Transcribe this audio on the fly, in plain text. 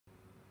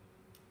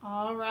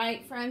All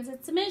right, friends,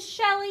 it's Miss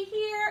Shelley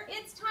here.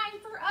 It's time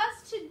for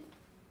us to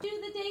do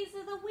the days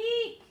of the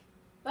week.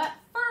 But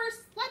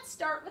first, let's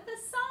start with a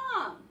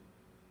song.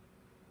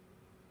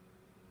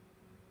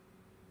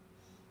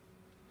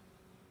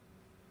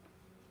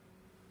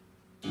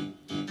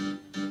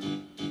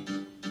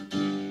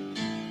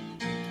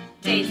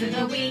 Days of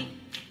the week,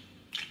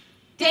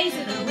 days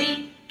of the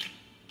week,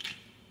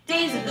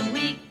 days of the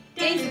week,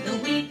 days of the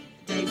week,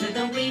 days of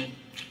the week.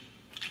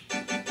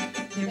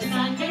 There's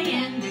Sunday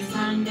and there's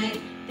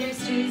Monday, there's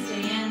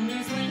Tuesday and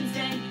there's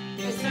Wednesday,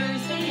 there's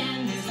Thursday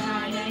and there's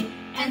Friday,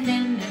 and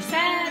then there's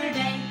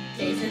Saturday.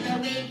 Days of the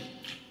week,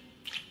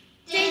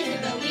 days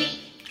of the week,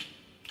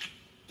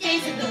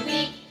 days of the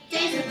week,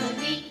 days of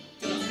the week,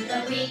 days of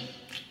the week.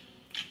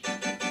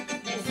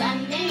 There's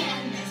Sunday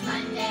and there's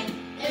Monday,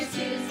 there's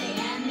Tuesday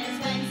and there's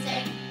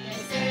Wednesday,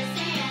 there's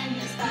Thursday and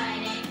there's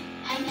Friday,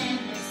 and then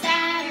there's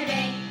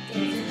Saturday.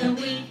 Days of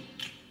the week,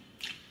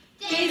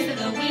 days of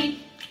the week,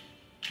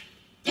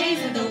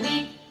 days of the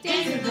week,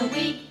 days of the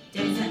week,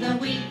 days of the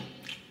week.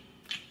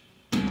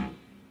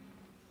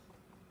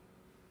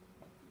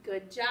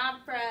 Good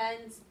job,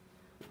 friends.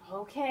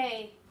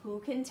 Okay, who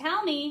can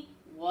tell me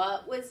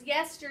what was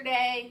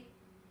yesterday?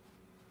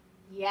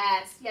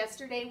 Yes,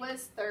 yesterday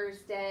was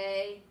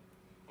Thursday.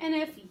 And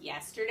if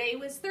yesterday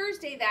was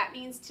Thursday, that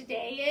means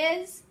today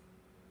is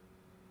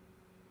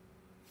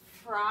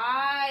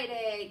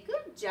Friday.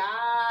 Good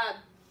job.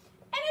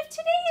 And if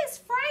today is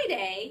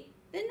Friday,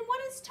 then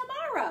what is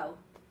tomorrow?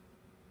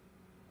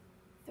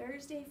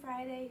 Thursday,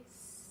 Friday,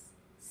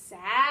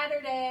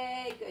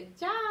 Saturday. Good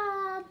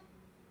job.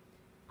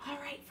 All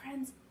right,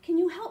 friends, can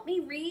you help me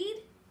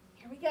read?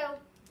 Here we go.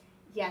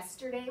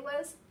 Yesterday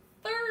was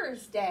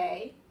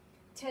Thursday.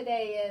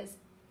 Today is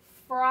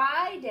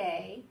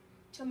Friday.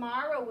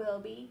 Tomorrow will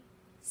be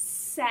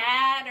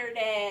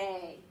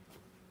Saturday.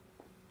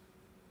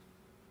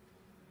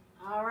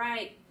 All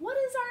right, what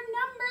is our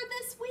number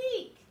this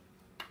week?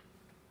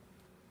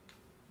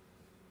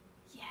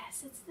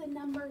 Yes, it's the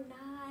number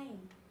 9.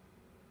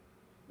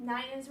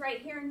 9 is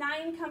right here.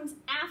 9 comes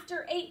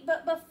after 8,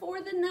 but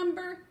before the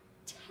number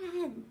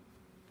 10.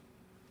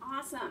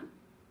 Awesome.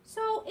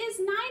 So is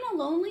 9 a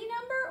lonely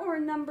number or a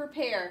number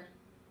pair?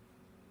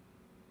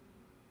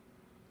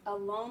 A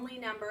lonely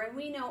number, and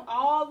we know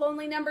all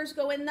lonely numbers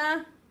go in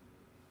the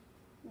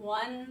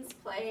ones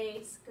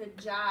place. Good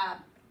job.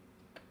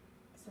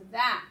 So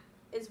that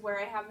is where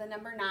I have the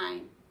number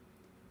 9.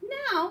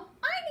 Now,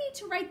 I need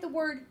to write the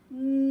word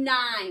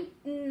 9.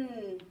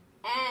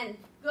 N.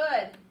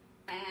 Good.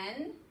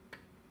 N,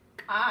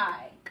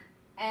 I,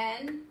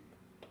 N,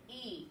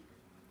 E.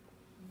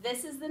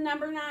 This is the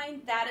number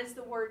 9. That is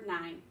the word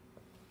 9.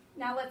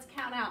 Now let's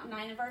count out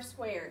 9 of our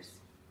squares.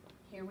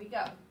 Here we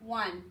go.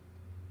 1,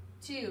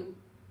 2,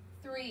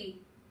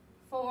 3,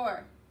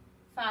 4,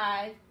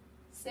 5,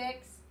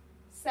 6,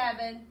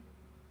 7,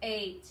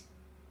 8.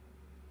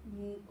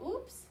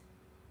 Oops.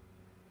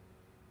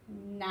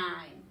 9.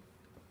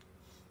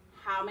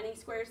 How many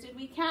squares did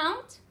we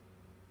count?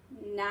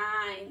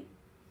 9.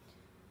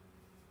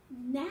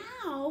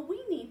 Now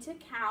we need to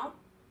count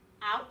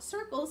out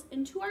circles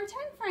into our 10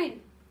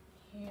 frame.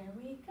 Here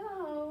we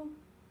go.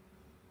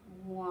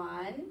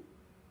 1,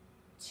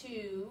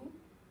 2,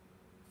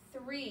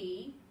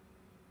 3,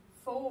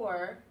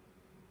 4,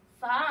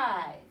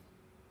 5,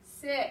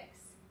 6,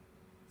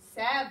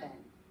 7,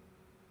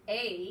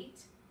 8,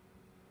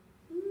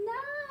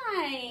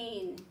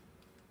 9.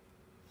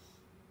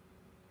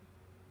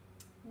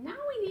 Now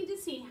we need to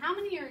see how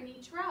many are in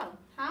each row.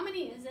 How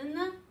many is in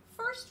the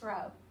first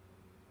row?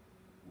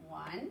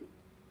 1.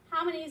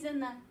 How many is in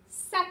the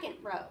second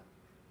row?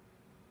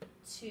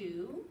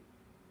 2.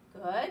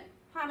 Good.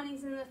 How many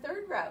is in the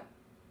third row?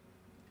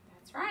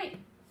 That's right.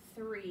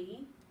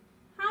 3.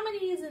 How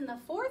many is in the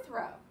fourth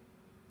row?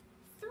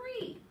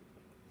 3.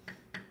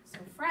 So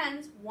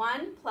friends,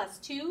 1 plus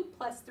 2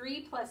 plus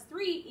 3 plus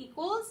 3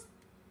 equals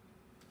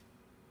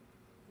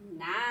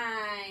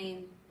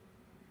 9.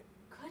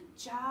 Good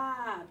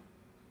job.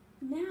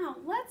 Now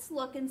let's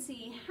look and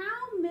see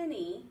how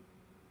many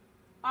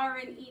are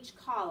in each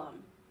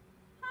column.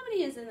 How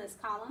many is in this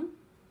column?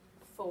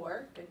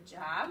 4. Good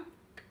job.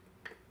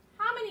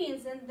 How many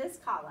is in this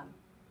column?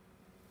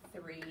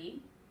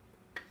 3.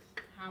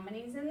 How many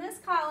is in this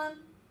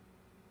column?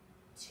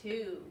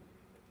 2.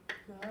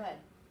 Good.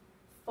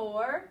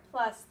 4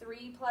 plus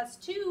 3 plus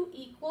 2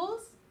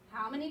 equals,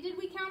 how many did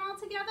we count all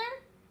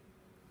together?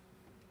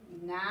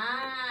 9.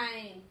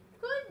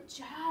 Good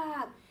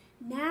job.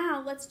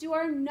 Now let's do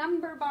our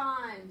number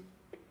bond.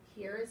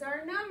 Here is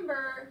our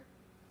number.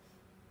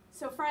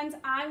 So friends,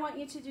 I want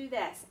you to do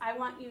this. I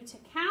want you to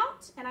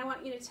count, and I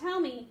want you to tell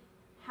me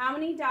how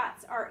many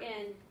dots are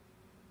in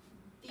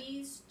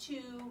these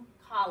 2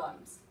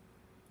 columns.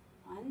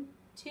 1,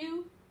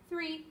 2,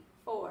 3,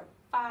 4,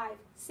 5,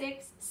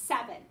 6,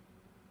 7.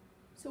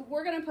 So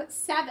we're going to put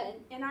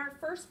 7 in our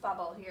first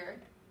bubble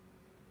here.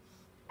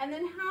 And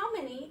then how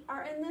many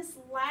are in this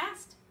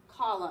last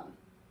column?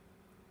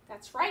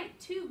 That's right,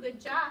 2. Good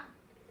job.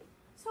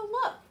 So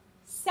look,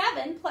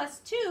 7 plus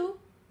 2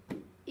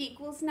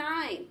 equals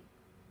 9.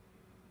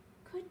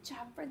 Good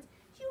job, friends.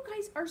 You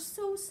guys are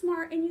so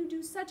smart and you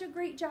do such a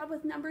great job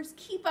with numbers.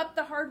 Keep up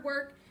the hard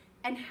work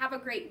and have a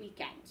great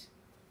weekend.